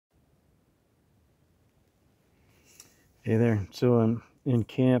Hey there. So I'm in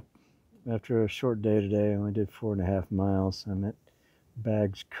camp after a short day today. I only did 4.5 miles. I'm at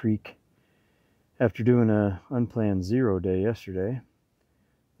Baggs Creek after doing a unplanned 0 day yesterday.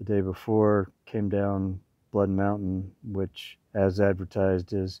 The day before came down Blood Mountain, which, as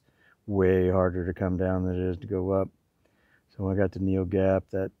advertised, is way harder to come down than it is to go up. So when I got to Neil Gap,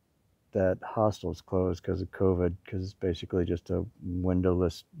 that hostel's closed because of COVID, because it's basically just a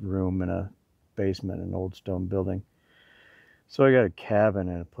windowless room in a basement in an old stone building. So I got a cabin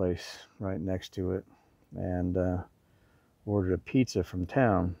in a place right next to it, and ordered a pizza from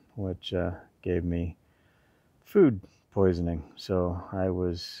town, which gave me food poisoning. So I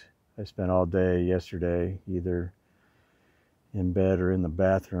spent all day yesterday either in bed or in the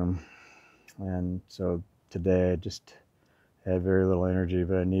bathroom, and so today I just had very little energy,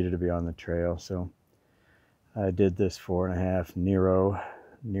 but I needed to be on the trail. So I did this 4.5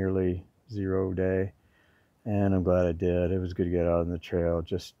 nearly 0 day, and I'm glad I did. It was good to get out on the trail.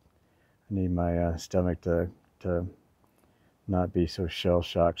 Just I need my stomach to not be so shell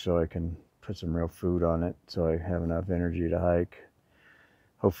shocked, so I can put some real food on it, so I have enough energy to hike.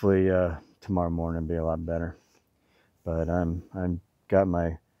 Hopefully tomorrow morning will be a lot better. But I'm got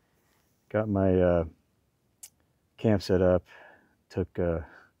my camp set up. Took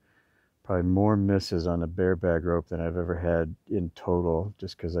probably more misses on the bear bag rope than I've ever had in total,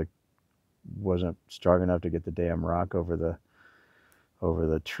 just because I wasn't strong enough to get the damn rock over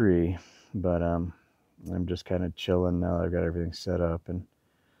the tree. But I'm just kind of chilling now that I've got everything set up, and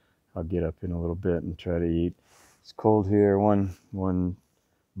I'll get up in a little bit and try to eat. It's cold here. One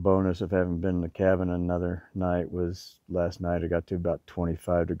bonus of having been in the cabin another night was last night. I got to about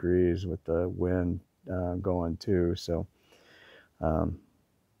 25 degrees with the wind going too. So um,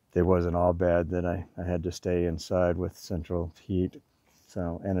 it wasn't all bad that I had to stay inside with central heat.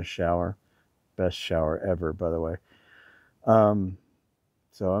 So, and a shower. Best shower ever, by the way. Um,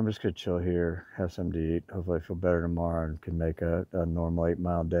 so I'm just gonna chill here, have something to eat. Hopefully I feel better tomorrow and can make a normal 8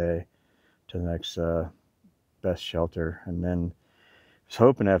 mile day to the next best shelter. And then I was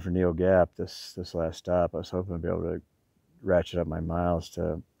hoping after Neil Gap, this last stop, I was hoping to be able to ratchet up my miles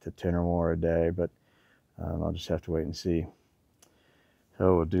to 10 or more a day, but I'll just have to wait and see.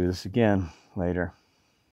 So we'll do this again later.